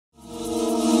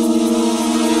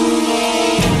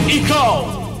Ikaw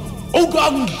Og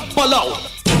Ang Balaod.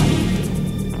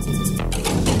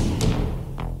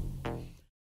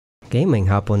 Okay,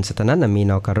 maayong hapon sa tanan,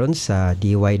 naminaw karon sa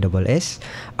DYSS.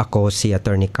 Ako si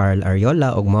Attorney Carl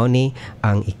Ariola ug mao ni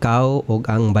ang Ikaw Og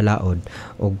Ang Balaod.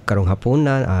 Ug karong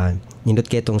hapunan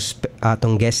nindot kay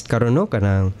atong guest karon no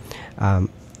kanang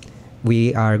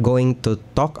we are going to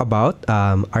talk about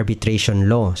arbitration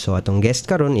law. So atong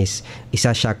guest karon is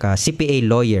isa siya ka CPA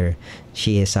lawyer.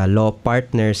 She is a law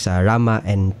partner sa Rama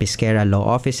and Pesquera Law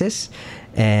Offices,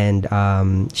 and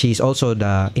she is also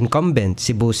the incumbent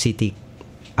Cebu City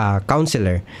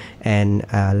Councilor. And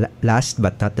last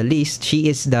but not the least, she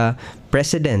is the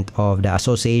president of the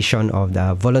Association of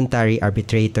the Voluntary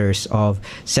Arbitrators of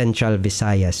Central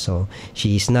Visayas. So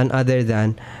she is none other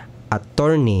than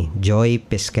Attorney Joy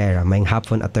Pesquera. Maayong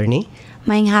hapon, Attorney.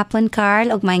 Maayong hapon,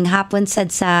 Carl, ug maayong hapon sad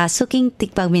sa suking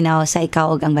tikpagminaw sa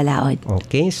Ikaw Og Ang Balaod.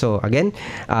 Okay, so again,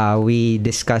 we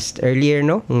discussed earlier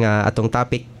no nga atong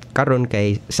topic karon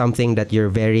kay something that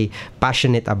you're very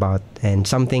passionate about, and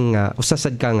something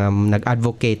usasad ka nga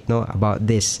nag-advocate no about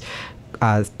this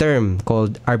term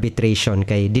called arbitration.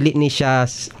 Kay dili ni siya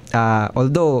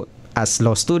although as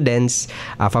law students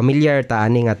familiar ta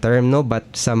ani nga term no, but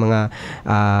sa mga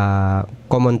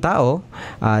common tao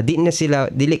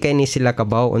dili kay ni sila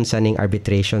kabaw unsa ning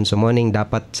arbitration. So morning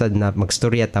dapat sad na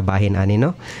magstorya tabahin ani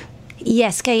no.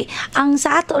 Yes, kay ang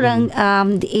sa ato lang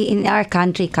in our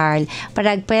country, Carl,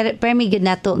 parang permigid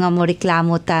nato nga mo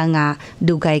reklamo ta nga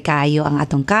dugay kayo ang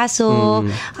atong kaso,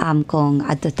 kung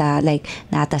ato ta like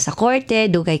nata sa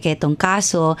korte dugay kay itong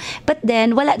kaso, but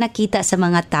then wala nakita sa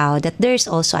mga tao that there's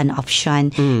also an option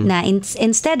na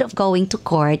instead of going to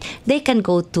court, they can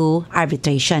go to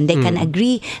arbitration. They can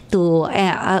agree to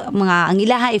mga ang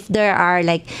ilaha if there are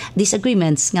like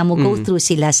disagreements nga mo go through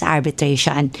sila sa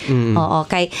arbitration. Oo,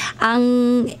 kay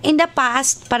ang in the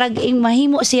past parang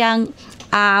mahimo siyang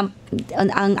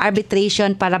ang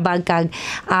arbitration para bagkag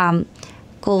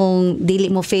kung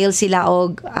dili mo fail sila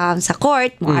og sa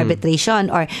court mo arbitration,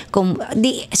 or kung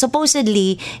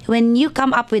supposedly when you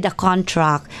come up with a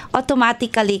contract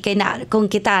automatically kay na kung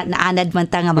kita naanad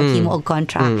man ta nga maghimo og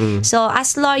contract. So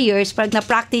as lawyers pag na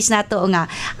practice nato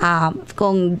nga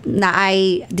kung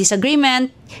naay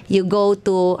disagreement, you go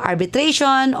to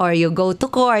arbitration or you go to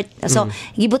court. So,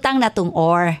 gibutang na tong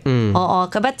or. Oo.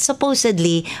 But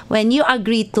supposedly, when you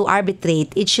agree to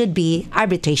arbitrate, it should be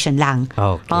arbitration lang.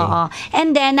 Okay. Oo.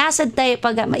 And then, nasad tayo,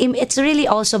 it's really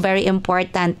also very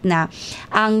important na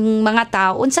ang mga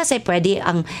tao, unsa say pwede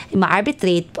ang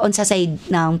ma-arbitrate, unsa say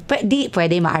di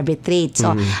pwede ma-arbitrate.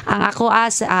 So, ang ako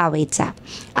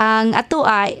ang ato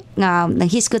ay nang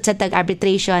hisgot sa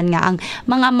tag-arbitration nga ang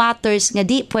mga matters nga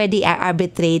di pwede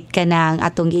arbitrate kanang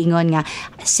atong giingon nga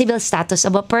civil status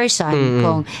of a person,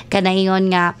 kung kanang ingon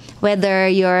nga whether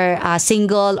you're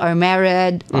single or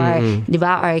married or di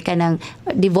ba, or kanang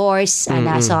divorce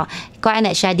ana, so ko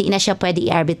ana siya di na siya pwede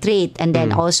i-arbitrate. And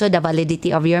then also the validity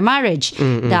of your marriage,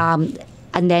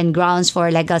 and then grounds for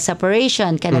legal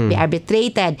separation cannot be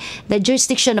arbitrated. The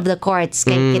jurisdiction of the courts,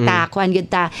 kay kita kuan gyud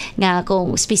ta nga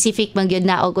kung specific man gyud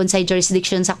na og unsay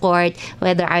jurisdiction sa court,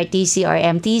 whether RTC or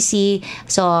MTC,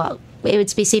 so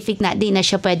with specific na di na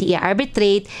siya pwede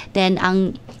i-arbitrate. Then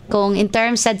ang kung in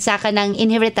terms sa kanang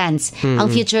inheritance, ang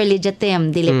future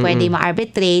legitim dili pwede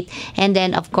ma-arbitrate. And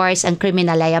then of course ang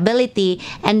criminal liability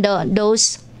and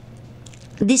those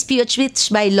disputes which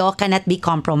by law cannot be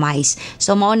compromised.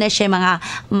 So mao na siya mga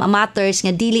matters nga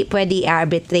dili pwede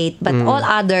i-arbitrate, but all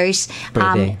others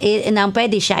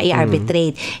pwede siya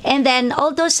i-arbitrate. And then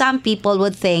although some people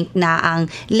would think na ang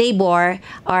labor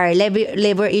or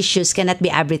labor issues cannot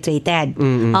be arbitrated.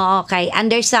 Okay,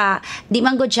 under sa di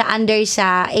man gud siya under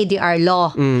sa ADR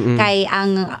law. Kay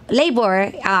ang labor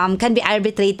can be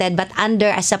arbitrated but under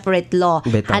a separate law,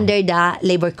 under the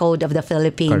Labor Code of the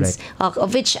Philippines,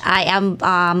 of which I am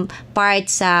part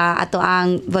sa ato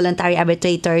ang voluntary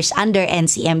arbitrators under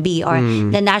NCMB, or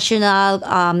the National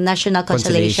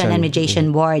Conciliation and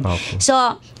Mediation Board. Okay. So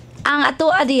ang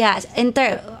ato diha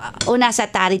una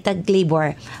sa taritag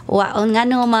labor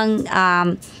ngano mang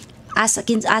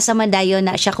asa man dayon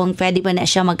na siya kung pwede ba na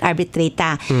siya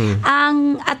mag-arbitrate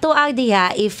ang ato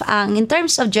diha if in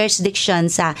terms of jurisdiction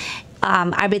sa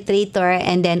arbitrator,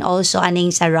 and then also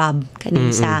aning sa RAB kaning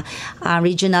sa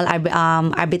Regional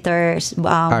Arbitration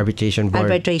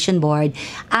Board.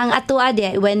 Ang ato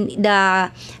when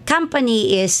the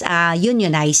company is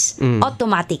unionized,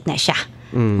 automatic na siya.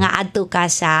 nga adto ka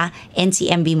sa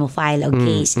NCMB mo file og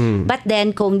case. But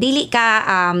then kung di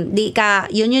ka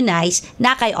unionize,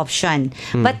 na kay option.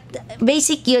 But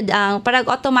basic yun ang parang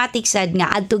automatic sad nga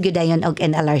adto gyud dayon og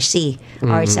NLRC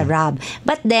or sa RAB.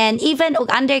 But then even og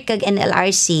under kag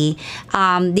NLRC,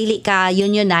 dili ka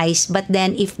unionize, but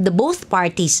then if the both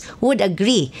parties would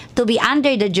agree to be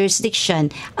under the jurisdiction,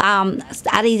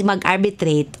 ari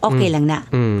mag-arbitrate, okay lang na.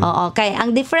 Oo, kay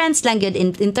ang difference lang yun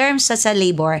in terms sa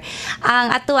labor,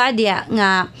 ang ato adya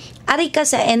nga ari ka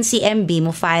sa NCMB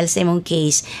mo file sa imong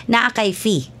case na kay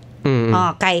fee.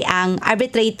 Kay ang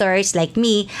arbitrators like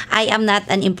me, I am not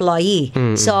an employee.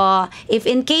 So if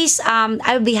in case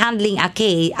I'll be handling a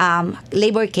case,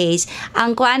 labor case,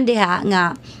 ang kuan diha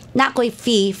nga na ko'y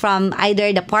fee from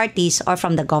either the parties or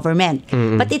from the government.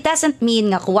 But it doesn't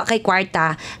mean nga kuha kay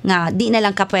kwarta nga di na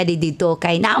lang ka pwede dito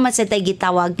kay naaman sa tay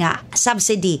gitawag nga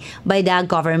subsidy by the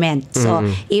government. So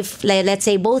if let's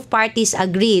say both parties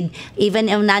agreed, even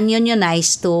if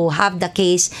non-unionized, to have the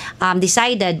case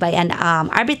decided by an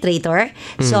arbitrator,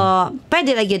 so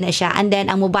pwede lang yun na siya, and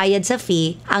then ang mubayad sa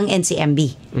fee ang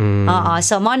NCMB.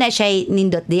 So mo na siya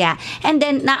nindot diya. And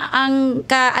then ang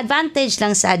ka-advantage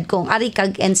lang sad kung ari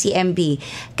kag NCMB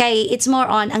kay it's more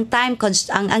on ang time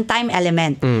ang time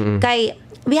element. Kay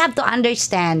we have to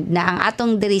understand na ang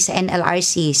atong diri sa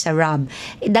NLRC sa RAB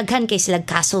daghan kay sila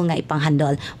kaso nga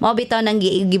ipanghandol. Mao bitaw nang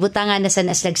gibutangan na sa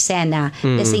naslag Sena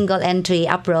the single entry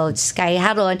approach kay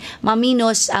haron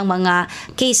maminos ang mga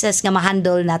cases nga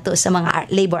mahandol nato sa mga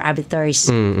labor arbiters.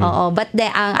 Oo, but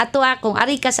ang ato kung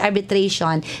ari ka sa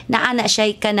arbitration na ana siya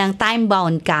kanang time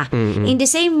bound ka. In the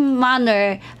same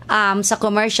manner sa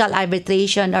commercial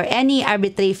arbitration or any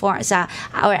arbitrary form sa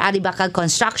or ari ba ka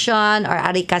construction or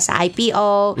ari ka sa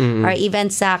IPO or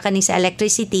even sa kaning sa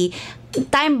electricity,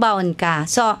 time bound ka.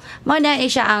 So mo na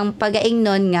siya ang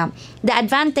pagaingnon nga the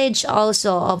advantage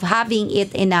also of having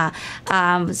it in a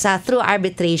sa through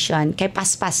arbitration kay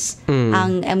paspas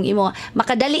ang imo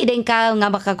makadali din ka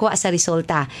nga makakuha sa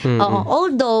resulta.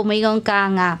 Although mayon ka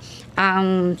nga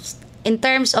in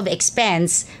terms of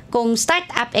expense, kung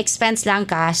start-up expense lang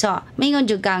ka, so mayroon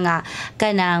juga nga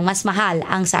kanang mas mahal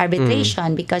ang sa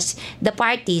arbitration because the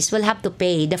parties will have to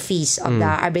pay the fees of the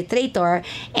arbitrator,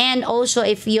 and also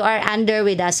if you are under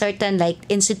with a certain like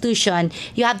institution,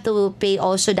 you have to pay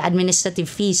also the administrative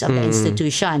fees of the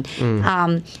institution.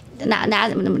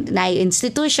 Na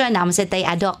institution na sa tay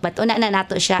ad hoc, but una na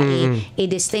nato siya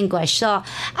i-distinguish. So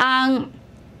ang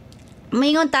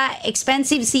mayroon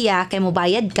expensive siya kay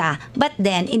mobayad ka, but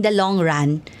then in the long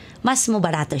run mas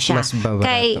mubarato siya.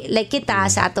 Kay like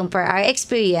kita sa atong per our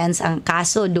experience ang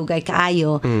kaso dugay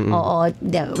kaayo.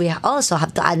 We also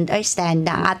have to understand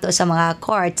na ang ato sa mga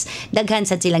courts daghan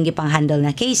sa silang gipang-handle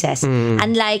na cases.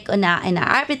 Unlike in a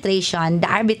arbitration,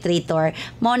 the arbitrator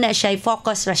mo na siya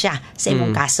focus ra siya sa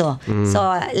imong kaso. So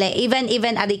like even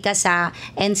ari ka sa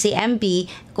NCMB,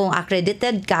 kung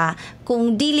accredited ka,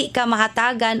 kung dili ka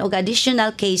mahatagan og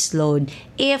additional caseload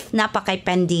if napakay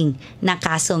pending na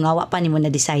kaso nga wa pa nimo na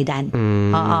decidean.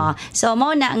 So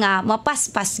mao na nga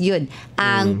mapaspas yun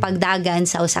ang pagdagan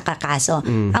sa usa ka kaso.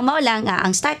 Ang mao lang nga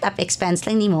ang startup expense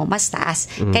lang nimo mas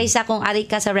taas kaysa kung ari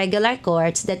ka sa regular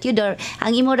courts that you do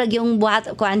ang imo rag yung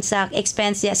buhat kuan sa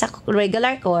expense sa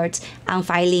regular courts ang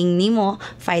filing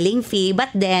fee, but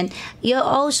then you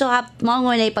also have mao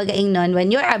nga pagaingnon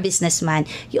when you're a businessman,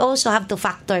 you also have to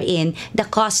factor in the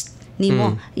cost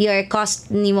nimo, your cost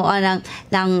nimo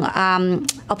ng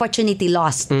opportunity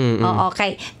lost.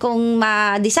 Okay, kung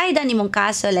ma-decide nimong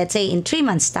kaso, let's say in 3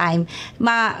 months time,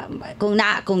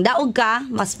 kung daog ka,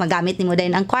 mas magamit nimo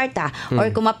din ang kwarta, or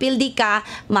kung mapildi ka,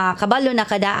 makabalo na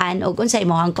kadaan og unsay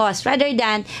imong cost, rather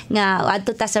than nga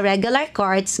adto ta sa regular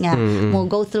courts nga mo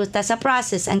go through ta sa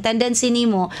process. Ang tendency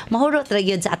nimo mahurot ra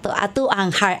gyud sa ato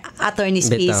ang attorney's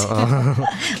fees.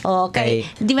 Okay,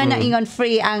 di man na ingon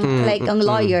free ang like ang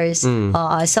lawyers.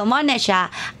 So mo na siya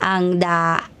ang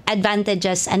the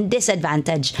advantages and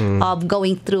disadvantage of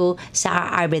going through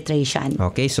sa arbitration.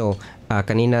 Okay, so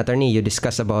kanina attorney, you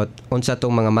discuss about unsa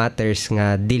tong mga matters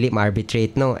nga dili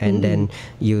ma-arbitrate, no, and then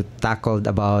you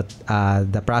tackled about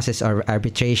the process of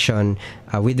arbitration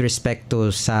with respect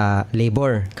to sa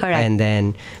labor. Correct. And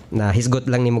then hisgot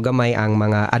lang nimo gamay ang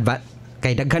mga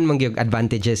kay daghan man gyud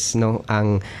advantages, no,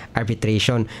 ang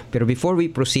arbitration. Pero before we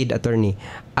proceed, attorney,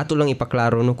 ato lang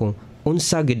ipaklaro, no, kung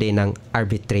unsa gyud ng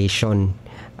arbitration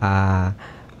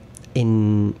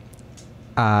in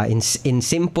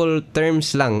simple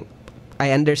terms lang.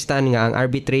 I understand nga ang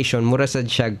arbitration mura sad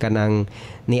siya kanang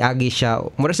niagi siya,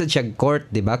 mura sad siya court,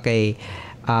 di ba, kay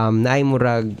naay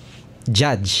murag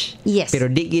judge. Yes. Pero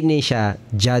di gini siya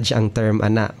judge ang term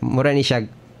ana, mura ni siya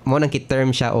mo nang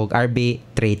ki-term siya og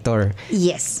arbitrator.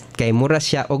 Yes. Kay mura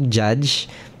siya og judge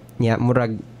nya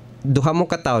murag duha mo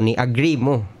ka tawo ni agree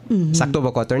mo. Sakto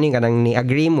ba ko attorney kanang ni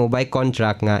agree mo by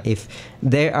contract nga if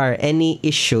there are any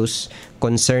issues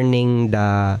concerning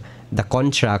the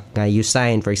contract nga you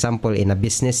sign, for example in a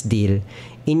business deal,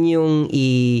 inyong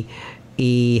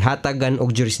ihatagan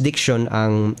og jurisdiction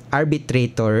ang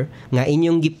arbitrator nga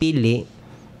inyong gipili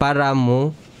para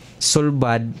mo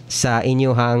sulbad sa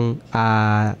inyong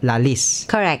lalis.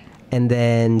 Correct. And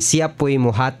then siya po'y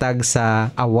muhatag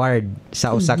sa award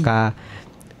sa usa ka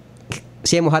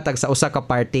siya muhatag sa usa ka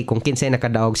party kung kinsay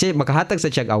nakadaog. Siya makahatag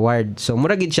sa siyang award. So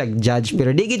mura gid siya judge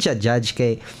pero di gid siya judge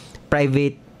kay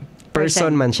private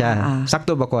person man siya.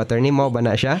 Sakto ba ko attorney mo ba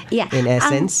na siya? Yeah. In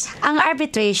essence, ang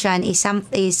arbitration is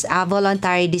a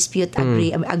voluntary dispute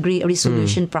agree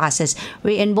resolution process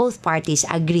wherein both parties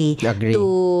agree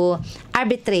to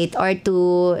arbitrate or to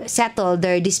settle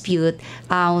their dispute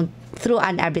through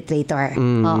an arbitrator.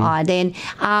 Then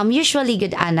usually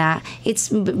good ana,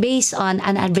 it's based on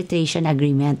an arbitration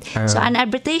agreement. So an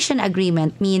arbitration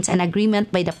agreement means an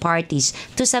agreement by the parties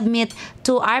to submit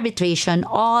to arbitration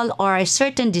all or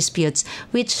certain disputes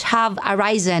which have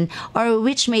arisen or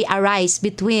which may arise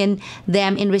between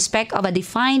them in respect of a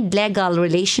defined legal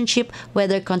relationship,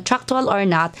 whether contractual or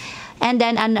not. And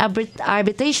then an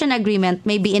arbitration agreement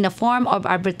may be in a form of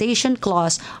arbitration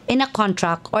clause in a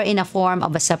contract or in a form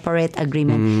of a separate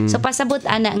agreement. So pasabot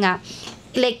ana nga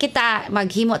like kita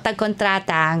maghimo tag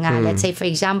kontrata nga let's say for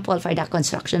example for the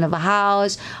construction of a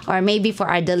house or maybe for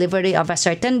our delivery of a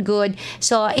certain good.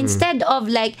 So instead of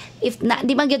like if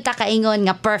di man gyud ta kaingon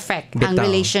nga perfect ang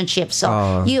relationship.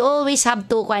 So you always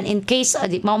have to in case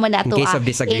in case of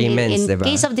disagreements, in diba?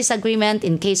 case of disagreement,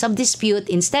 in case of dispute,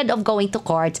 instead of going to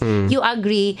court, you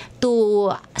agree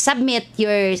to submit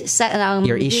your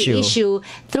issue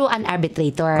through an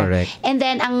arbitrator. Correct. And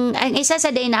then ang isa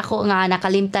sa day nako nga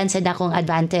nakalimtan sa dakong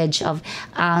advantage of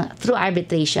through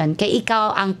arbitration kay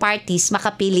ikaw ang parties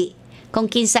makapili kung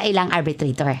kinsa ilang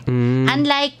arbitrator.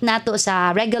 Unlike nato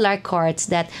sa regular courts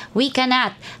that we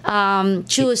cannot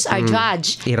choose our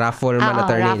judge. I-raffle man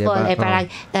attorney, raffle, diba? Parang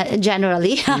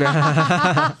generally.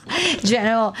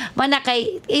 General. Mana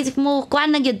kay if mo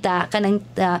kuan na gyud ta kanang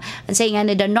saying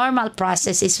the normal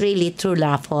process is really through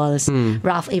raffles.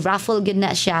 Raffle gyud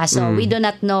na siya. So we do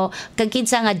not know kung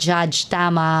kinsa nga judge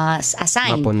tama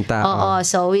assign. Mapunta.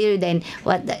 So we then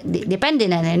what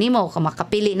depende na nimo kung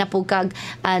makapili na pug kag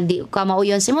di ka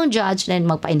mauyon si mong judge then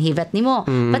magpa-inhibit nimo.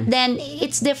 But then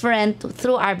it's different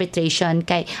through arbitration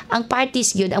kay ang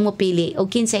parties gyud ang mopili og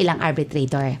kinsa ilang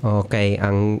arbitrator. Okay,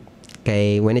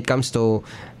 kay when it comes to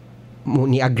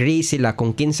ni agree sila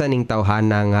kung kinsa ning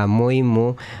tawhana nga moy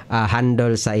mo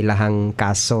handle sa ilahang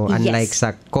kaso, unlike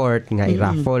sa court nga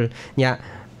i-raffle nya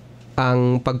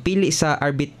ang pagpili sa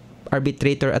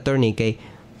arbitrator attorney kay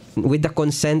with the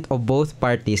consent of both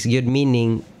parties, good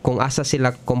meaning kung asa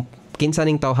sila kinsa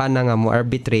ning tawhana nga mo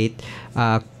arbitrate,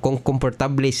 kung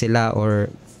komportable sila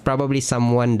or probably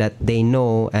someone that they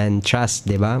know and trust,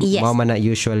 di ba? Yes. Mao man na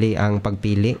usually ang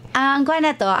pagpili. Ang kuha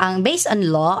na to, ang based on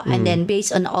law and then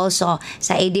based on also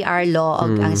sa ADR law o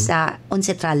ang sa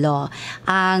UNCITRAL law.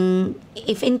 Ang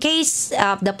if in case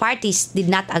the parties did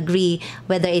not agree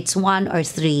whether it's 1 or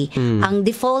 3, ang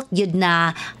default yun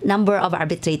na number of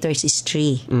arbitrators is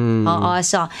 3.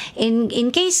 So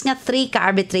in case nga 3 ka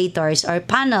arbitrators or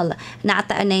panel na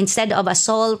instead of a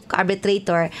sole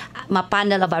arbitrator,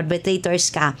 ma-panel of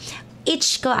arbitrators ka,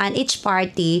 each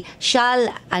party shall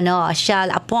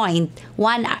appoint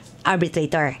 1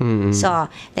 arbitrator. So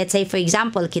let's say for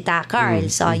example kita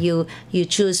Carl, so you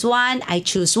choose 1, I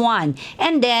choose 1,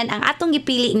 and then ang atong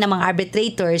gipili na mga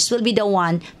arbitrators will be the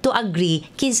one to agree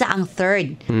kinsa ang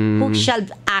third who shall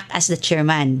act as the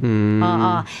chairman.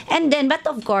 And then but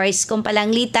of course kung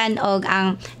palanglitan og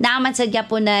ang naaman sa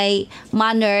Japonay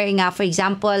manner nga for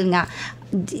example nga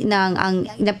ang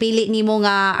napili nimo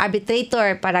nga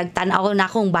arbitrator para tan-aw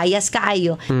na kung bias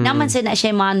kaayo naman sa na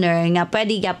siya manner nga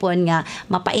pwede gyapon nga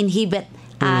mapa-inhibit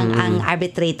ang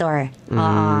arbitrator.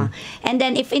 And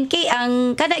then if in case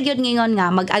ang kada gyud ngingon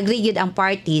nga mag-agree gyud ang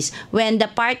parties when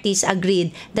the parties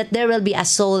agreed that there will be a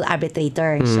sole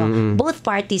arbitrator. So both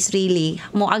parties really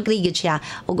mo agree gyud siya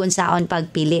ug unsaon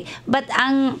pagpili. But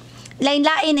ang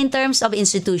lain-lain in terms of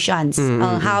institutions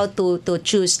how to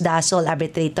choose the sole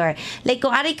arbitrator. Like kung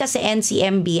ari ka sa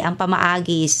NCMB, ang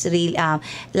pamaagi is real,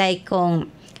 like kung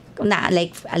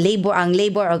like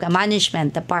labor or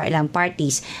management the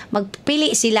parties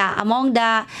magpili sila among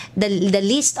the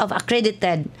list of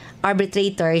accredited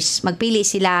arbitrators, magpili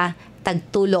sila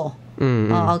tagtulo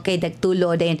Okay,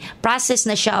 dagtulo din process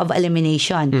na siya of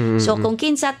elimination. So kung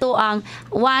kinsa to ang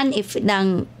one if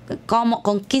nang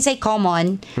kung kinsay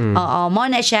common, mo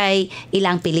na siya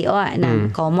ilang pilio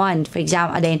ng common. For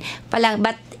example, then palang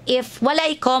but if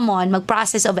walay common,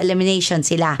 mag-process of elimination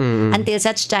sila until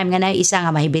such time nga na isa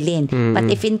nga mahibilin. But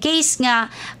if in case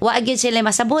nga wa gyud sila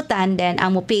masabutan, then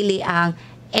ang mupili ang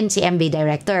NCMB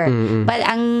director. But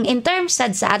ang in terms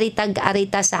sad sa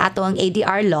arita sa ato ang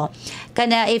ADR law,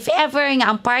 kana if ever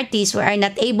nga ang parties were are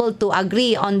not able to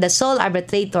agree on the sole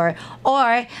arbitrator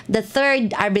or the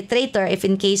third arbitrator if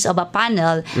in case of a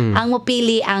panel, ang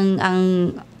mupili ang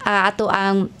ato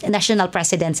ang national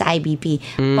president sa IBP.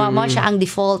 Mo siya ang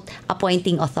default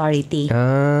appointing authority.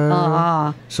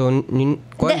 So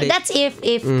that's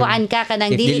if kuan ka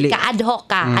kanang dili ka ad hoc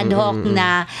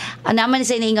na naman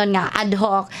sa ningon nga ad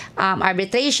hoc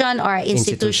arbitration or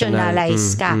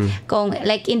institutionalized ka. Kung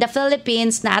like in the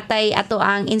Philippines natay ato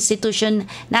ang institution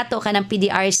nato kanang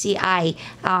PDRCI,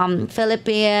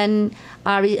 Philippine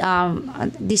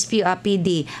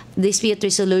dispute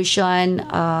resolution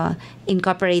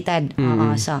incorporated.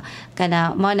 So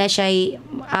kana mo na siya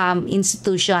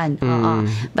institution.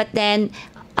 But then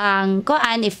ang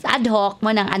koan if ad hoc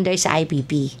mo nang under sa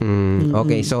IPP.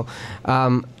 Okay, so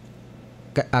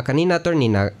kanina attorney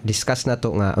na discuss na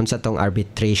to nga unsa tong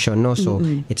arbitration, no? So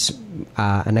it's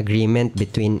an agreement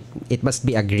between, it must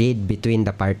be agreed between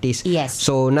the parties. Yes.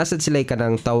 So nasad sila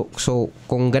kanang so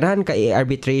kung ganahan ka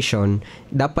i-arbitration,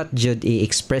 dapat jud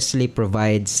i-expressly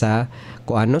provide sa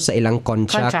kuano sa ilang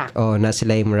contract. O na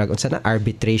sila murag unsa na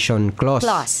arbitration clause.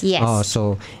 Yes.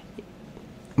 So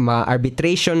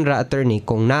ma-arbitration ra attorney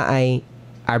kung naay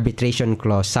arbitration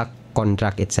clause sa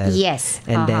contract itself. Yes.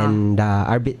 And then the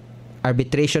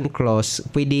arbitration clause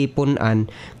pwede punan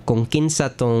kung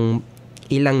kinsa tong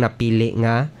ilang napili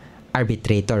nga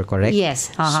arbitrator, correct? Yes.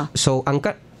 So ang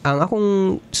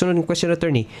akong sunod question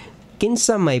attorney,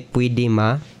 kinsa may pwede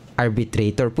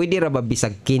arbitrator? Pwede ra ba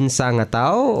bisag kinsa nga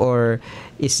tao, or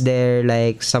is there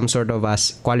like some sort of a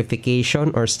qualification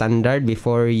or standard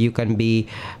before you can be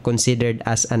considered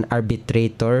as an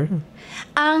arbitrator?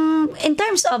 In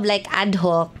terms of like ad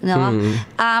hoc, no,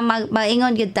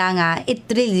 maingon gyud ta nga it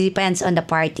really depends on the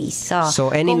parties. So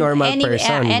any normal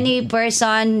person, any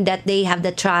person that they have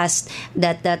the trust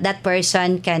that that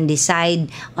person can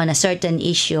decide on a certain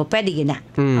issue, pwede gyud na.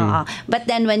 But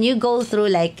then when you go through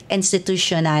like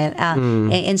institution,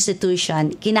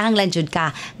 kinahanglan jud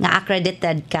ka nga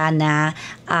accredited ka na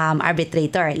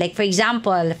arbitrator. Like for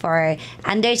example, for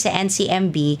under sa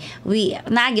NCMB, we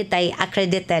nagitay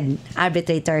accredited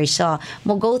arbitrator. So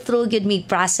mo go through gyud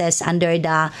mig process under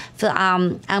the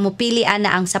ang mupilian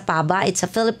na ang SAPABA. It's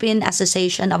a Philippine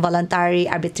Association of Voluntary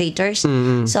Arbitrators.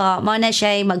 So mo na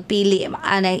siya magpili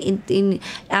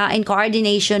in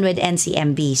coordination with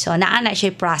NCMB. So naa na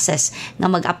siya process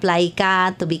nga mag-apply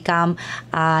ka to become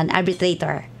an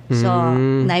arbitrator. So,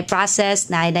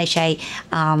 na-process, na siya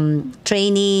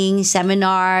training,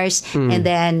 seminars, and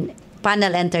then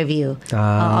panel interview.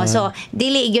 So,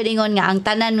 dili gyud nga ang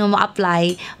tanan mo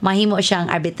ma-apply, mahimo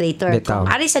siyang arbitrator. Kung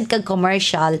arisad kag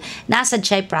commercial, nasad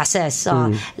siya process.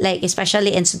 So, like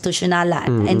especially institutional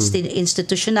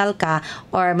ka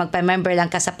or magpa-member lang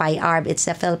ka sa PIARB, it's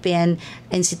the Philippine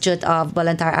Institute of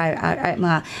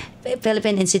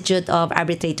Philippine Institute of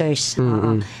Arbitrators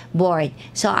board.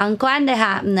 So ang kuan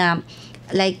na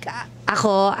like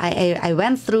ako I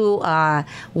went through 1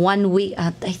 week,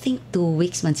 I think 2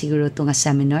 weeks man siguro to nga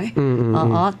seminar.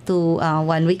 To 1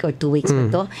 week or 2 weeks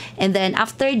to. And then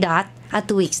after that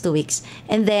 2 weeks.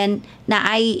 And then na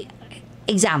I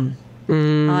exam.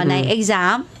 Na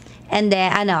exam, and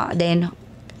then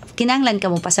kinanglan ka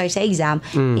mo pasar sa exam,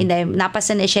 and then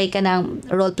napasa na siya ka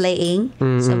ng role playing,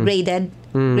 so graded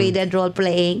role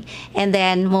playing, and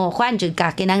then mo kwan jud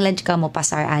ka kinanglan ka mo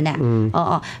pasar ana.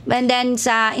 And then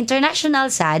sa international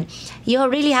side, you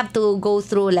really have to go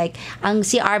through like ang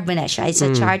CR na siya, it's a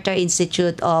Charter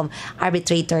Institute of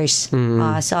Arbitrators.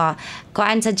 So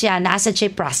kwan sa siya, nasa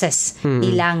siya process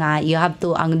nila nga you have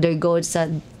to undergo sa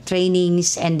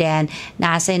trainings, and then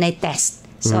nasa na test.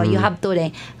 So you have to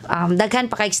daghan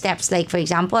pa kay steps, like for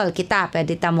example kita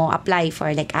pwede ta mo apply for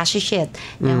like associate,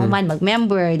 then human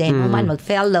mag-member, then human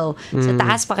mag-fellow. So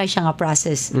taas pa kay siya nga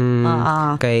process.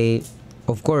 Kay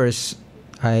of course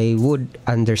I would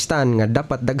understand nga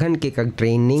dapat daghan kay kag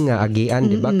training nga agian,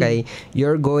 di ba? Kay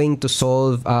you're going to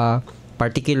solve a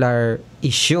particular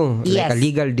issue, like a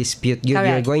legal dispute.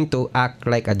 You're going to act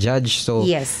like a judge. So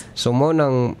so mo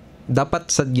nang dapat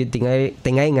sa gyud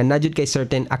tingay nga najud kay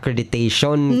certain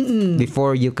accreditation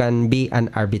before you can be an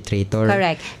arbitrator.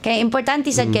 Correct. Kaya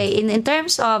importante sad kay in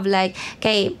terms of like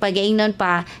kay pag-ingnon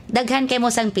pa daghan kay mo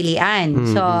sang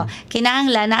pilian. So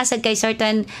kinahanglan naa sad kay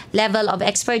certain level of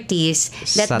expertise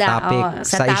that Sa topic,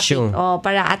 sa issue.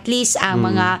 Para at least ang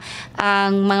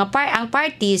ang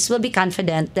parties will be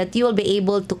confident that you will be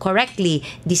able to correctly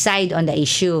decide on the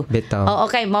issue. Bitaw.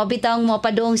 Okay, mo bitong mo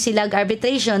padung silag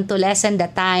arbitration to lessen the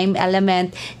time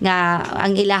element nga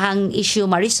ang ilahang issue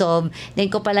ma-resolve,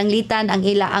 then ko palanglitan ang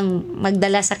ang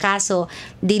magdala sa kaso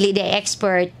dili the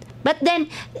expert, but then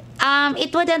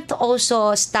it wouldn't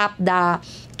also stop the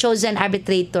chosen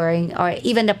arbitrator or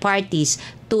even the parties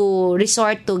to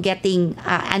resort to getting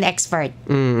an expert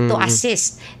to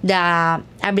assist the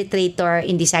arbitrator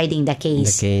in deciding the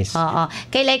case.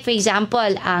 Kay like for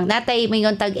example, ang natay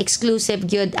mayon tag exclusive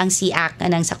gyud ang SEAC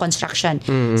anang sa construction.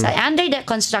 So under the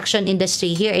construction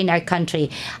industry here in our country,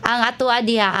 ang atoa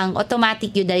diha ang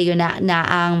automatic gyud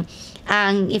na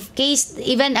ang if case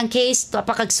even ang case to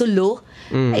apakagsulo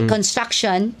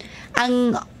construction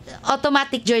ang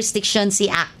automatic jurisdiction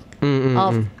SEAC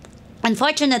of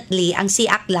unfortunately, ang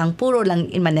SEAC lang, puro lang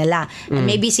in Manila. And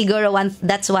maybe siguro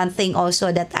that's one thing also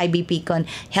that IBP can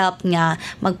help nga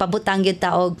magpabutang yun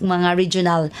taog mga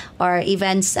regional or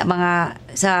even sa mga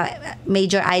sa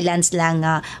major islands lang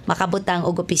makabutang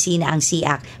og opisina ang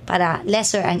SEAC para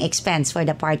lesser ang expense for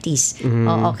the parties.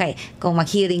 Okay, kung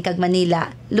mag-hearing kag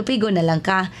Manila, lupigo na lang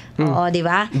ka. Oo, di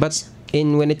ba? But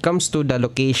when it comes to the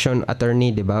location attorney,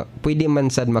 di ba, pwede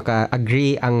man sad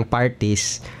maka-agree ang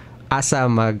parties asa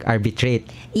mag-arbitrate.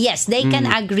 Yes, they can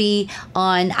agree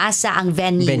on asa ang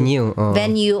venue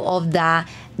of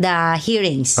the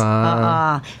hearings.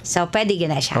 So pwede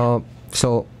gina siya.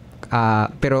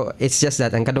 Pero it's just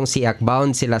that ang kadong SEAC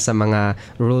bound sila sa mga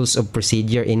rules of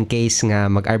procedure in case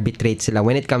nga mag-arbitrate sila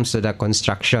when it comes to the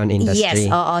construction industry.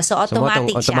 Yes, so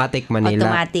automatic siya. Automatic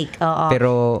Manila. Automatic,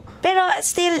 Pero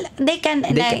still they can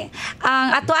ang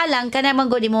ato alang kana man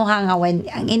gud imuhang when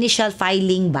ang initial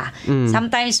filing ba.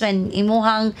 Sometimes when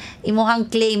imuhang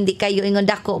claim di kayo ingon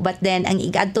dako, but then ang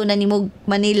igadto na nimo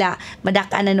Manila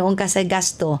madak-an na noong ka sa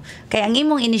gasto. Kaya ang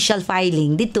imong initial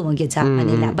filing dito man gyud sa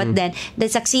Manila. But then the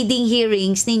succeeding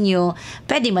hearings ninyo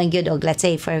pwede man gyud og let's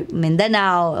say for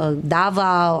Mindanao or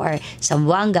Davao or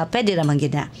Zamboanga, pwede ra man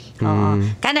gyud na.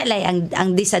 Kana lay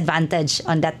ang disadvantage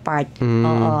on that part.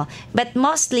 But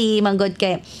mostly manggod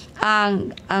kay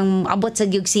ang abot sa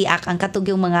gyud SEAC ang katug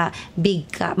yung mga big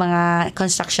mga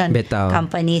construction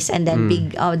companies and then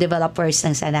big developers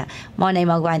ng sana mo na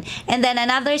magwan. And then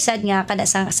another side nga kana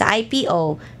sa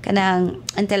IPO kanang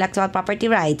intellectual property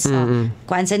rights.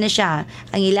 Kuansa na siya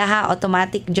ang ilaha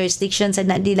automatic jurisdiction sa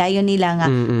dilayon nila nga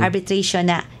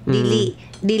arbitration na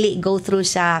dili go through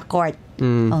sa court.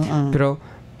 Pero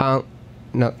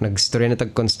nag-story na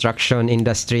tag construction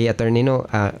industry attorney o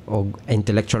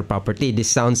intellectual property, this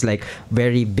sounds like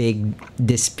very big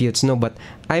disputes, no? But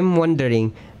I'm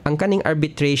wondering, ang kaning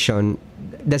arbitration,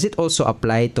 does it also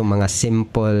apply to mga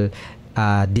simple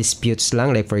disputes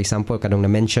lang, like for example kanong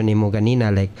na-mention nimo ganina,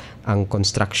 like ang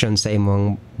construction sa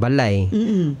imong balay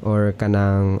or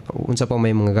kanang unsa pa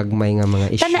may mga gagmay nga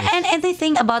mga issues and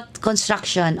everything about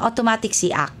construction automatic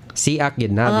SEAC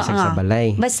yun na bisag sa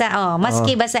balay. Basta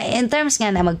maski basta in terms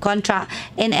nga na mag-contract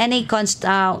in any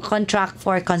contract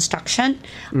for construction,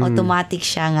 automatic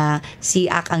siya nga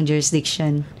SEAC ang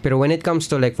jurisdiction. Pero when it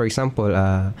comes to like for example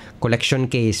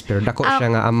collection case pero dako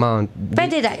siya nga amount,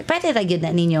 pwede ra gyud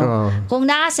na ninyo. Kung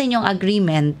naa sa inyong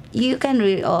agreement, you can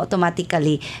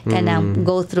automatically kanang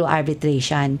go through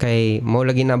arbitration. Kay mo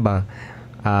lagi na ba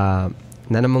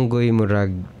nanamunggoy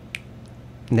murag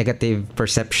negative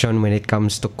perception when it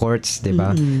comes to courts,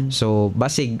 diba? So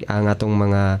basig ang atong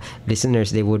mga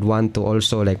listeners, they would want to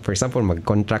also like for example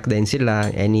mag-contract din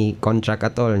sila, any contract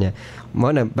at all niya mo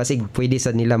na basig pwede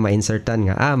sa nila ma-insertan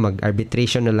nga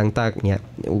mag-arbitration na lang ta niya,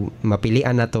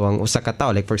 mapilian na to ang usa ka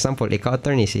tawo, like for example ikaw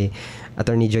attorney si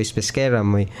attorney Joy Pesquera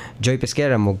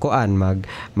mo kuan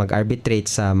mag-arbitrate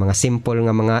sa mga simple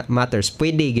nga mga matters,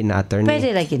 pwede gina attorney,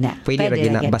 pwede ra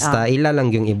gina basta ila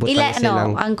lang yung ibutang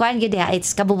silang ang kuan gyud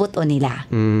it's kabubuton nila.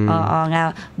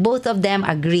 Nga both of them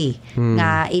agree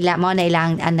nga ila mo na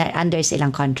ilang under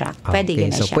silang contract, pwede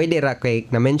gina so siya. Pwede ra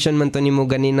kay na-mention man to nimo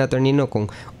ganina attorney no,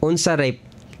 kung unsa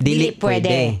dili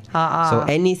pwede. So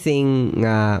anything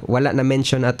nga wala na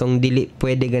mention atong dili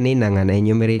pwede ganina nga na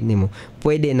enumerate nimo,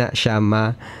 pwede na siya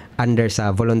under sa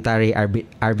voluntary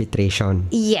arbitration.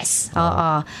 Yes.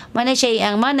 Oo. Mana siya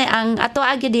ang ato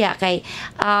agyo diha kay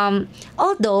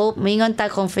although mingon ta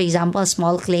kung for example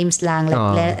small claims lang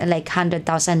like 100,000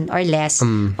 or less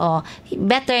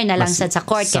better na lang sa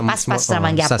court kay paspas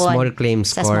naman gyapon. Sa small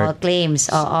claims sa court. small claims.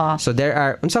 Oo. So there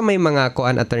are unsa may mga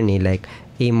kuan attorney like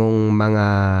imong mga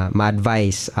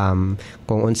ma-advise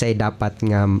kung unsay dapat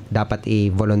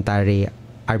i-voluntary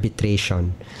arbitration,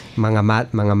 mga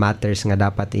matters nga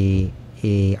dapat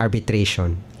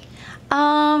i-arbitration.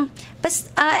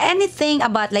 Anything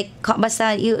about like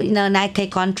basta na kay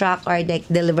contract or like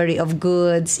delivery of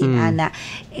goods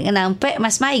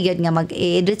mas maigod nga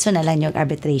mag-editso na lang yung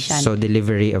arbitration. So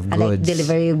delivery of goods. Like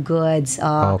delivery of goods.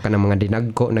 Kanang mga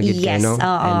dinagko na gid yes, no.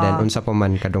 And then unsa pa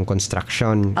man kadong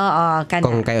construction.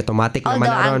 Kung kay automatic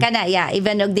naman na ron.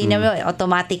 Even og di na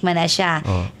automatic man na siya.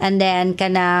 And then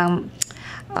kanang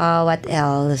what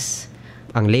else?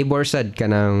 Ang labor sad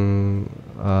kanang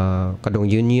kadong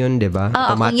union, di ba?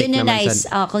 Automatic naman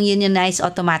sad. Kung unionize,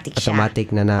 automatic siya. Automatic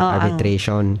na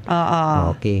arbitration.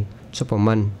 Okay. So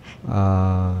paman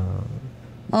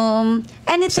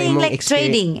anything like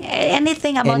trading.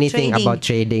 Anything about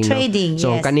trading. Trading, no?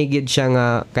 So yes. kanigid siya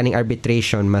nga kaning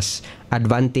arbitration mas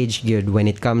advantage gyud when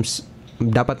it comes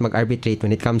dapat mag-arbitrate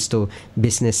when it comes to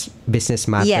business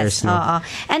matters. Yes, no?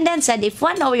 And then said, if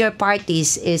one of your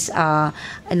parties is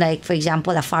like for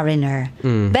example a foreigner,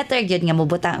 better gyud nga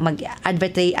mubutang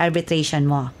mag-arbitration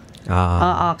mo.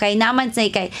 Kay naman say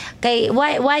kay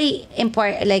why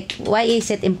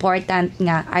is it important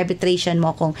nga arbitration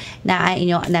mo kung naa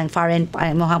inyo ng foreign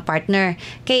mohang partner?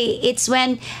 Kay it's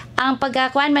when ang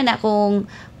pagkakuan man na kung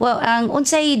ang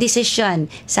unsay decision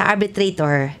sa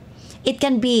arbitrator, it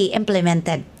can be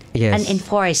implemented and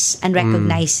enforced and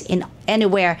recognized in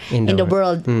anywhere in the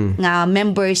world nga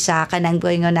members sa kanang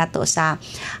goingon nato sa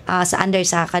under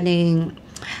sa kaning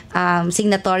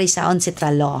signatory sa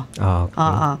UNCITRAL law.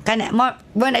 Kana mo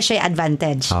na siya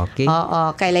advantage.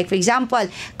 Kay like for example,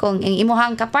 kung ang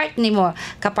imuhang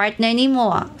ka-partner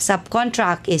nimo sa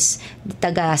contract is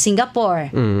taga Singapore.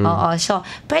 So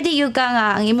pwede yung ka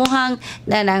nga ang imuhang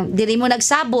dili mo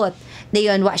nagsabot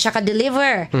dayon wa siya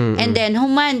ka-deliver and then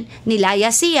human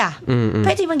nilaya siya.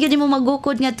 Pwede man gyud mo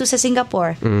magukod ngadto sa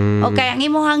Singapore. Okay, ang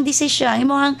imuhang decision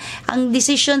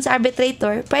sa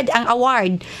arbitrator, pwede ang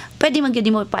award, pwede man gyud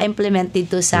mo pa-implement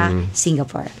dito sa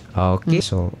Singapore. Okay.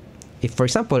 So if for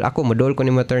example ako modol ko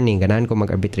ni attorney ganahan ko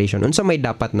mag-arbitration, unsa may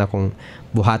dapat na kung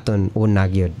buhaton una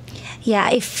gyud?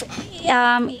 Yeah, if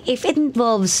it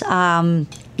involves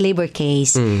labor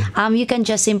case, you can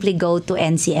just simply go to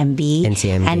NCMB.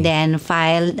 And then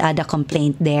file the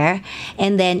complaint there.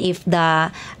 And then if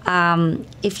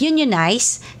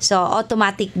unionized, so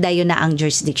automatic dayon na ang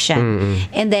jurisdiction.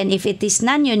 And then if it is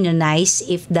non-unionized,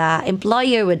 if the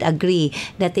employer would agree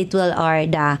that it will or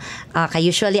the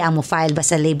usually ang mo file ba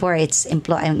sa labor, it's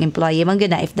employee man gyud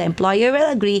na. If the employer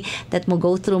will agree that mo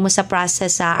go through mo sa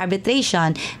process sa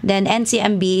arbitration, then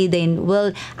NCMB then will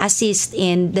assist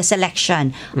in the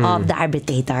selection of the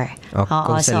arbitrator.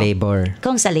 Kung sa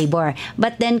labor.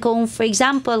 But then kung for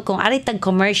example, kung aritag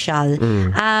commercial,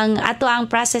 ang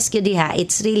process ko diha,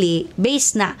 it's really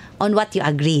based na on what you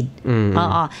agreed.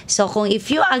 So kung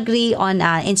if you agree on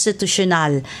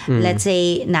institutional, let's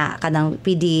say na kanang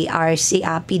PDRCI,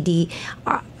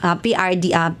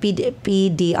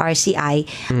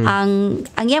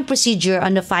 ang yung procedure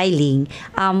on the filing,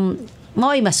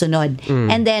 mo'y masunod.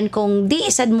 And then kung di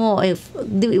isad mo, if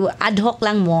ad hoc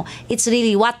lang mo, it's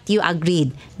really what you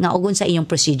agreed nga ugon sa inyong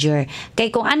procedure. Kay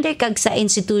kung under kag sa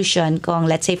institution, kung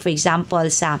let's say for example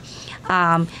sa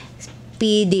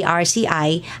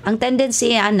PDRCI, ang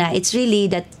tendency na it's really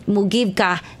that mo give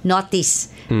ka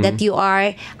notice that you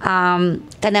are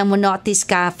kanang mo notice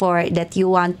ka for that you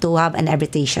want to have an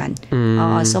arbitration.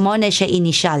 So mo na siya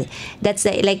initial. That's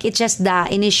it's just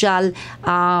the initial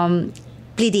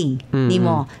pleading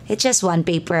nimo. It's just one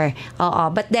paper.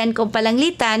 But then kung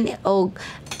palanglitan o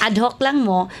ad hoc lang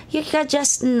mo, you can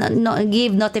just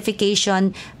give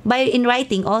notification by in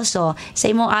writing also sa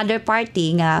imong other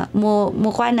party nga mo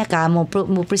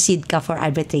proceed ka for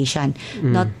arbitration.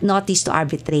 Notice to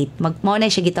arbitrate. Mo na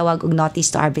siya gitawag og notice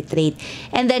to arbitrate.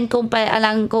 And then kung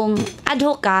ad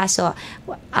hoc ka, so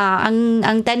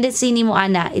ang tendency nimo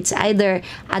ana, it's either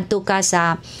adto ka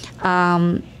sa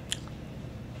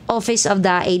office of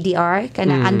the ADR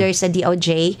kana under sa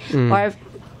DOJ or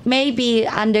maybe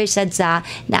under sad sa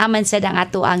naaman sad ang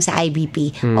atuang sa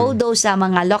IBP. Although sa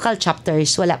mga local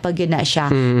chapters wala pa gyud na siya,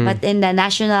 but in the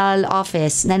national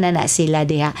office nanana sila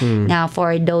diha nga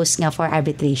for those nga for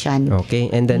arbitration. Okay,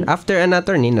 and then after an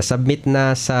attorney na submit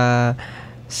na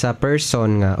sa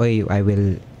person nga I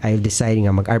will I'll decide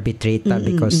nga mag-arbitrate ta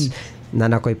because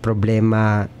nanatay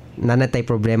problema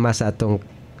sa atong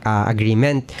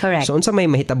agreement. Correct. So unsa may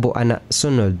mahitabo ana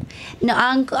sunod? No,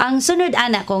 ang sunod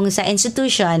ana kung sa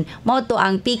institution mo to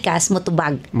ang pikas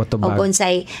motubag. Motubag. O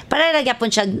unsay para nagyapon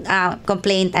siya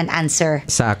complaint and answer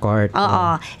Sa court.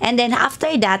 Oo. And then after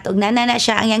that, ug nanana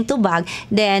siya ang yang tubag,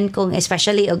 then kung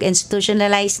especially og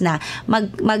institutionalized na,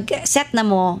 mag-set na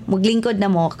mo, maglingkod na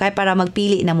mo kay para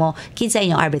magpili na mo kinsa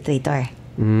inyong arbitrator.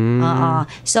 Oo.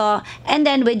 So, and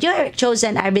then with your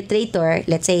chosen arbitrator,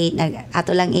 let's say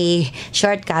ato lang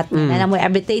shortcut na mo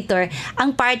arbitrator,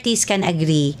 ang parties can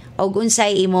agree og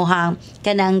unsay imuhang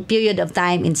kanang period of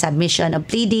time in submission of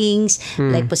pleadings,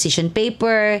 like position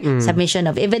paper, submission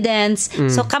of evidence.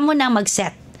 So kamo na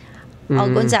mag-set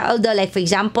although like for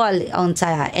example on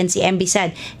sa NCMB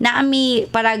said na ami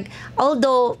parag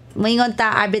although moingon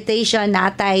ta arbitration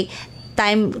natay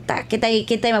time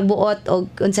kita magbuot og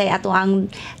unsay ato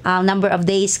ang number of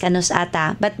days kanus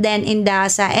ata, but then in the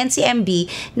sa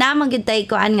NCMB na magyud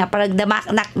ko an nga parag the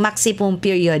maximum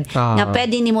period nga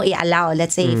pwede nimo i-allow,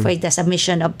 let's say for the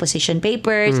submission of position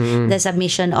papers, the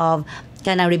submission of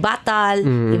kanang rebuttal,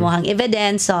 imuhang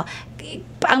evidence. So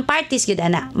ang parties gyud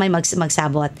ana may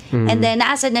magsabot. And then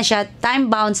naasad na siya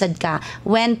time bound sad ka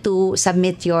when to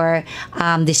submit your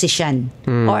decision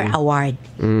or award.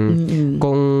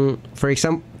 Kung for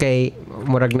example kay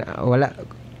murag na wala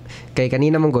kay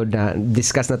kanina man gud na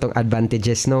discuss na tong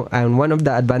advantages, no, and one of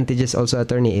the advantages also,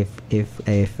 attorney,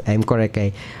 if I'm correct,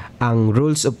 kay ang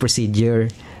rules of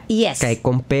procedure, yes, kay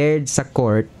compared sa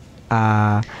court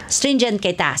stringent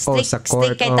kay ta,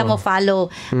 strict kay ta mo follow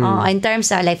in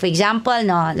terms of like for example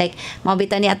no, like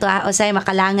mabita ni ato usay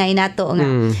makalangay nato nga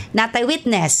natay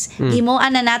witness,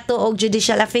 himuan na nato og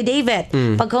judicial affidavit.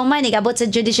 Pag human igabot sa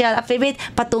judicial affidavit,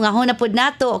 patungahon na pud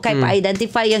nato kay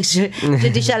pa-identify yung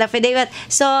judicial affidavit.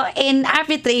 So in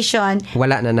arbitration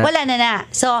wala na.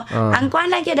 So ang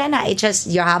kuan lang gyud na, it's just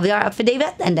you have your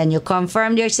affidavit and then you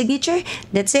confirm your signature,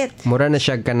 that's it. Mura na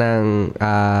siya kanang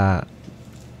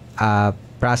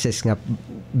process nga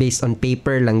based on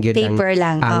paper lang yun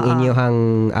ang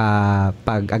inyong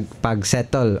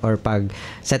pag-settle or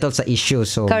pag-settle sa issue.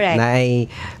 So naay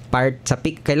part sa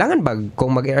kailangan bag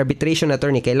kung mag-arbitration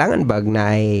attorney, kailangan bag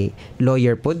naay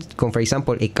lawyer pod, kung for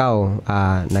example ikaw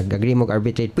nag-agree mo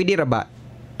arbitrate, pwede ra ba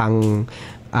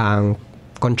ang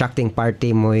contracting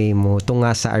party mo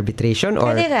tunga sa arbitration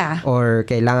or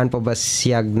kailangan po ba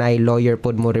siyag na lawyer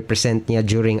pod mo represent niya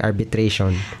during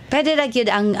arbitration? Pwede ra gyud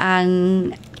ang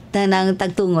tanang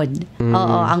tagtungod.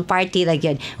 Oo, ang party ra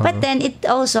gyud. But then it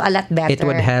also a lot better. It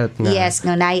would help na. Yes,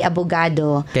 no naay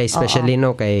abogado. Kay especially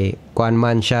no kay kuan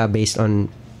man siya based on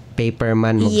paper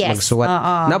man magsuwat.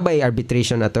 Na bay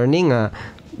arbitration attorney nga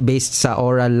based sa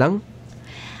oral lang?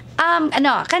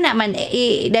 Kana man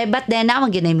but then naman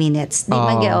gyud minutes. Di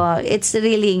it's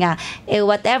really nga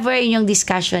whatever inyong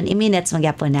discussion i-minutes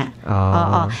magyapon na.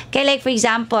 Kay like for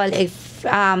example if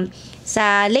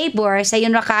sa labor sa yun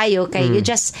ra kayo kay you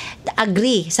just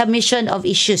agree submission of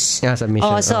issues.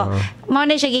 Mao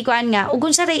na siya gikuan nga ug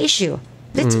unsa ray issue.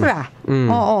 Let's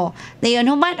Dayon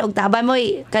human og taban mo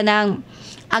kanang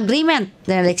agreement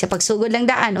like sa pagsugod lang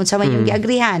daan unsa man yung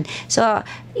giagrihan. So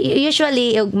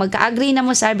usually magka-agree na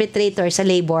mo sa arbitrator sa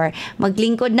labor,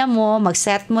 maglingkod na mo,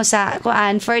 mag-set mo sa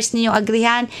kuan, first ninyong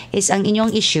agrihan is ang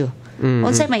inyong issue.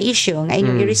 Unsa may issue nga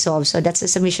inyong i-resolve, so that's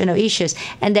the submission of issues,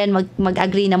 and then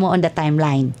mag-agree na mo on the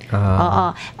timeline.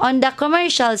 On the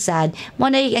commercial side mo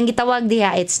na ang gitawag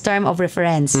diha, it's term of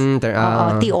reference.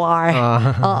 TOR.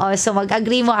 So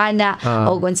mag-agree mo ana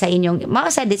og unsa inyong mao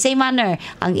sa the same manner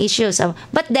ang issues,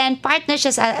 but then partner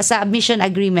siya sa submission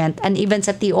agreement and even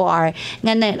sa TOR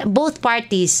nga both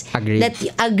parties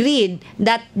agreed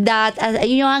that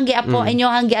inyong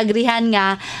inyong giagrihan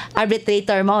nga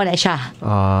arbitrator mao na siya.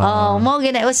 Mo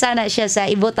ginausa na siya sa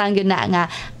ibutang yun na nga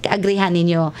kaagrihan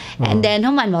ninyo. And then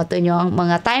human mo to yung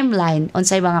mga timeline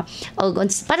unsay mga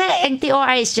para ang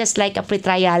TOR is just like a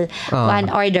pretrial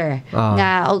one order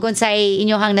nga og unsay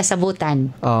inyong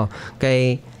nasabutan.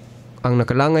 Kay ang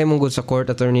nakalangay mong good sa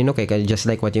court attorney no kay just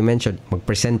like what you mentioned,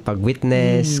 mag-present pag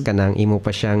witness kanang imo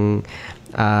pa siyang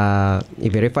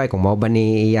i-verify kung mao ba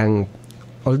ni iyang,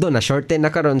 although na shorten na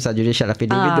karon sa judicial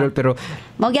affidavit rule, pero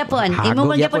mo gyapon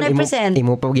i-present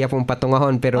imo pa gyapon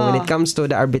patungahon, pero when it comes to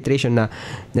the arbitration na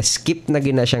skip na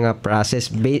gina siya nga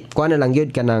process kuha na lang yun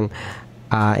kanang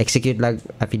execute lang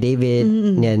affidavit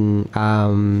then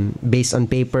based on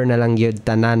paper na lang yun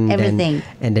tanan everything.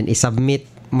 and then i-submit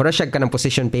mura siya ka ng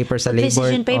position paper sa labor.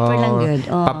 Position paper lang yun.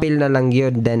 Papel na lang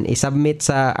yun. Then, i-submit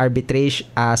sa arbitration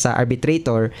sa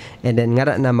arbitrator, and then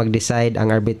nga na mag-decide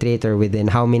ang arbitrator within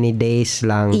how many days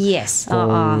lang. Yes.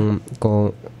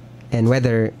 Kung and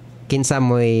whether kinsa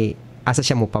mo'y asa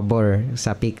siya mo pabor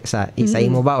sa sa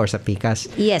imo ba or sa pikas.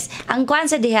 Yes. Ang kwan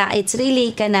sa diha, it's really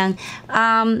kanang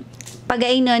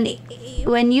pag-ainon,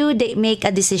 when you make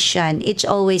a decision, it's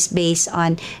always based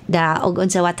on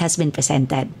unsa what has been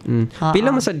presented.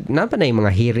 Pila man sa napanay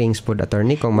mga hearings pod,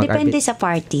 attorney, kung depende sa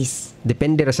parties.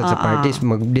 Depende ra sa parties,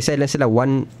 mag-decide lang sila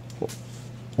one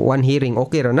hearing,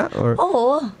 okay ra na or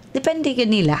Oo, depende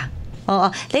yun nila. Oo.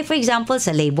 Like for example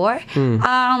sa labor,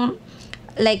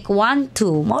 like 1,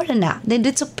 2, more na. Then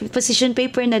dito position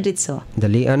paper na dito.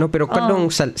 Dali pero kadong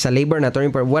sa labor na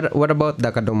attorney, what about the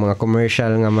kadong mga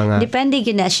commercial nga mga depende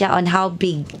yun na siya on how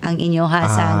big ang inyo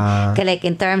like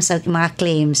in terms of mga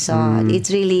claims. So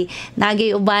it's really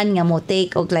nagay uban nga mo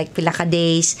take og like pila ka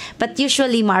days, but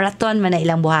usually marathon man na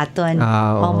ilang buhaton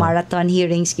o marathon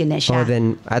hearings yun na siya.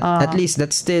 Then at least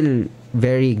that's still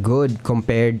very good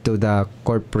compared to the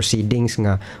court proceedings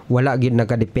nga wala gyud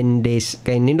nakadepende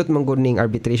kay nindot man gud ning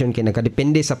arbitration kay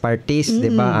nakadepende sa parties, di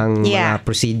ba, ang mga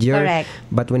procedure. Correct.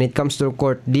 But when it comes to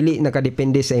court, dili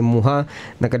nakadepende sa imuha,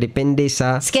 nakadepende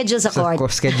sa schedule sa court.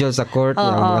 Schedule sa court,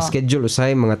 yung mga schedule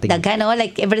usay mga daghan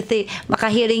like everything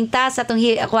maka-hearing ta sa tong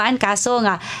kaso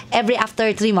nga every after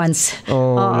 3 months.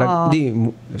 Like di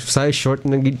say short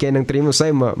na gid kay ng 3 months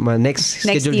say next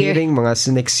schedule hearing mga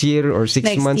next year or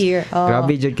 6 months.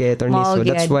 Grabe jud kay attorney. So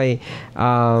that's why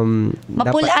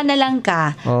mapulaan na lang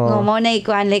ka. Mo na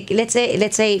ikuan like let's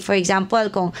say for example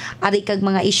kung ari kag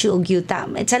mga issue og yuta,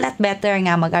 it's a lot better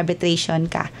nga mag-arbitration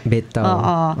ka.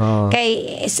 Bitaw.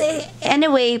 Kay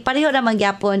anyway pareho ra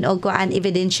magyapon og kuan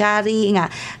evidentiary nga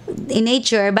in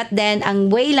nature, but then ang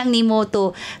way lang nimo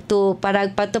to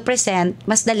present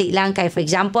mas dali lang. Kay for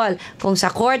example kung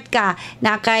sa court ka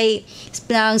na kay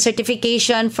ng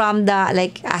certification from the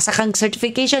like asa kang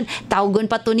certification tawgon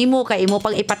pa to nimo kay imo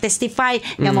pang ipatestify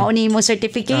nga mao ni mo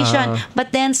certification,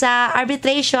 but then sa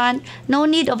arbitration no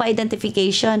need of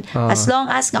identification as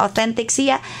long as nga authentic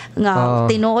siya nga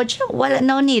tinuod siya, wala,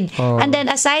 no need. And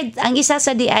then aside ang isa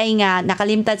sa DI nga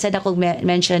nakalimtad sa dakog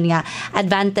mention nga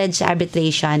advantage sa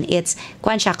arbitration, it's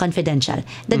siya confidential.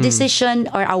 The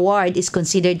decision or award is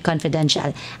considered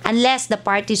confidential unless the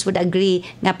parties would agree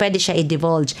na pwede siya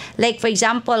i-divulge. Like for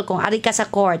example kung ari ka sa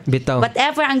court,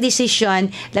 whatever ang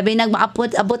decision labi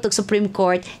nagmaabot og Supreme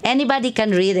Court, anybody can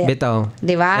read it. Bitaw.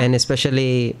 Di ba? And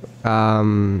especially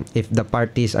if the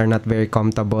parties are not very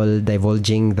comfortable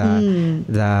divulging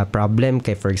the problem,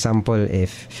 kay for example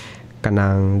if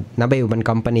kanang nabayuban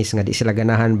companies nga di sila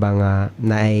ganahan ba nga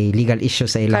naay legal issue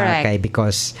sa ila kay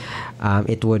because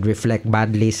it would reflect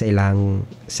badly sa ilang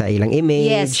image.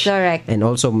 Yes, correct. And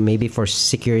also maybe for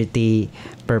security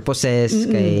purposes,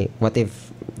 kay what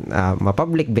if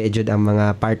ma-public budget ang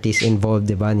mga parties involved,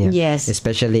 di ba niya? Yes.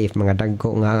 Especially if mga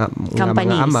dagko nga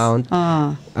mga amount,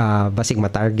 basig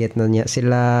ma-target na niya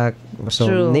sila.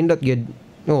 So, nindot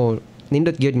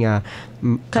gyud nga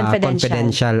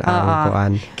confidential ang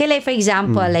kuan. Kaya like for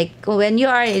example, like when you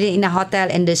are in a hotel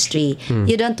industry,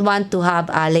 you don't want to have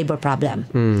a labor problem.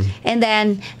 And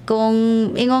then kung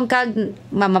ingon kag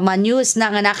news na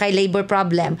nga kay labor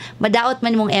problem, madaot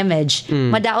man imong image,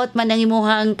 madaot man ang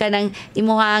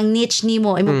imuhang niche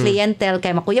nimo, imong clientele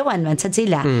kay makuyawan man sad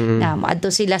sila. Na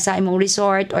moadto sila sa imong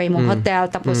resort or imong hotel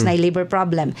tapos na labor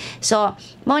problem. So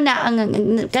mo na ang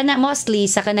mostly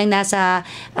sa kanang nasa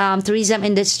tourism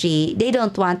industry, they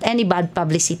don't want any bad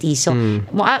publicity. So,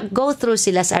 go through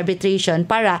sila sa arbitration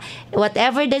para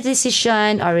whatever the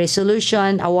decision or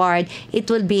resolution, award, it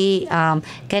will be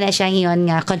kana siya ngayon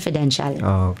nga confidential.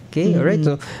 Okay, alright.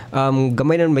 So,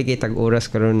 gamay na may kitag oras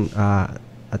karon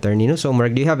attorney, no? So,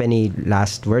 Mark, do you have any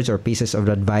last words or pieces of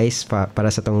advice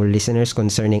para sa tong listeners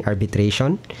concerning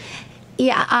arbitration?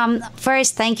 Yeah,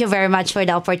 first, thank you very much for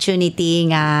the opportunity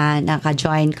nga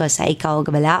naka-join ko sa Ikaw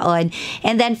Og Ang Balaod.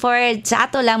 And then for sa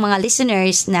ato lang mga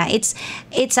listeners na it's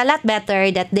a lot better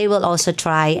that they will also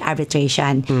try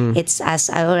arbitration. It's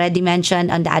as I already mentioned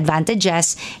on the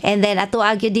advantages. And then ato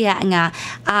agyo diha nga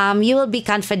you will be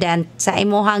confident sa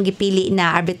imuhang gipili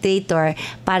na arbitrator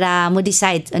para mo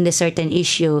decide on the certain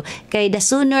issue. Kay the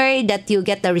sooner that you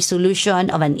get the resolution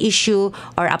of an issue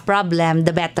or a problem,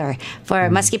 the better. For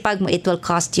maski pag it will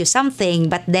cost you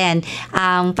something, but then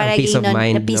para peace of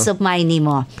mind, the peace of mind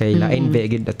nimo. Kay lain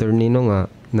bigid attorney no nga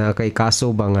na kay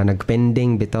kaso ba nga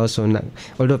nagpending bitaw, so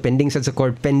although pending sa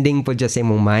court, pending po just sa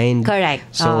imong mind. Correct.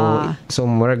 So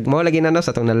mo lagi na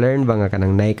sa tong na-learn ba nga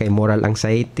kanang nay kay moral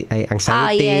anxiety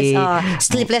yes.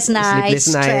 Sleepless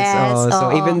nights, stress.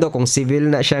 So even though kung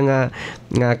civil na siya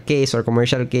nga case or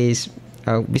commercial case,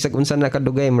 bisag unsa na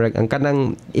kadugay murag ang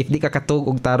kanang if di ka katug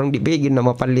og tarong di bigid na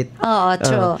mapalit.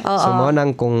 True. So mo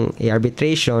nang kung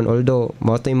arbitration, although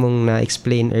mo to imong na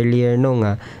explain earlier no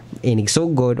nga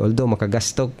inigsugod, although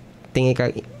makagastog tingi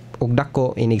ka og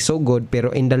dako inig so good,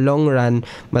 pero in the long run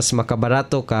mas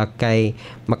makabarato ka kay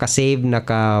makasave na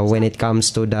ka when it comes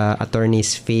to the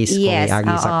attorney's fees kung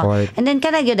iagi sa court. And then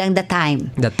kana gyud ang the time.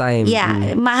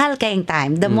 Yeah, mahal kayong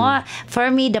time. The more,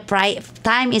 for me, the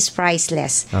time is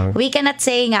priceless. We cannot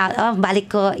say nga,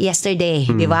 balik ko yesterday,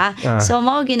 di ba? So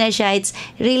mo gina siya, it's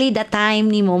really the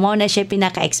time nimo mo na siya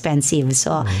pinaka-expensive.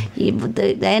 So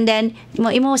and then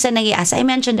imo sa as I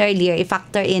mentioned earlier,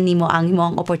 i-factor in nimo ang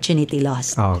imong opportunity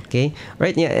loss. Okay.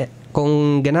 Right, yeah.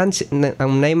 Kung ganan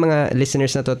ang nay mga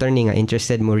listeners na to attorney nga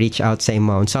interested mo reach out sa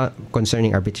imo unsa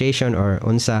concerning arbitration or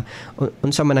unsa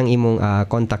man ang imong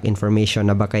contact information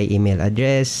na ba kay email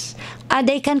address.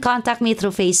 They can contact me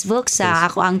through Facebook sa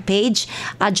ako ang page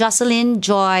Jocelyn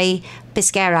Joy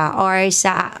Pesquera, or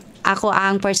sa ako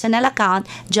ang personal account,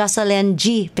 Jocelyn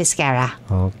G. Pesquera.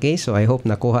 Okay, so I hope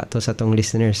nakuha to sa tong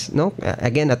listeners. No,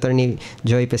 again, Attorney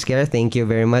Joy Pesquera, thank you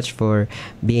very much for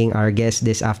being our guest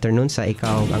this afternoon sa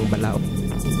Ikaw Og Ang Balaod.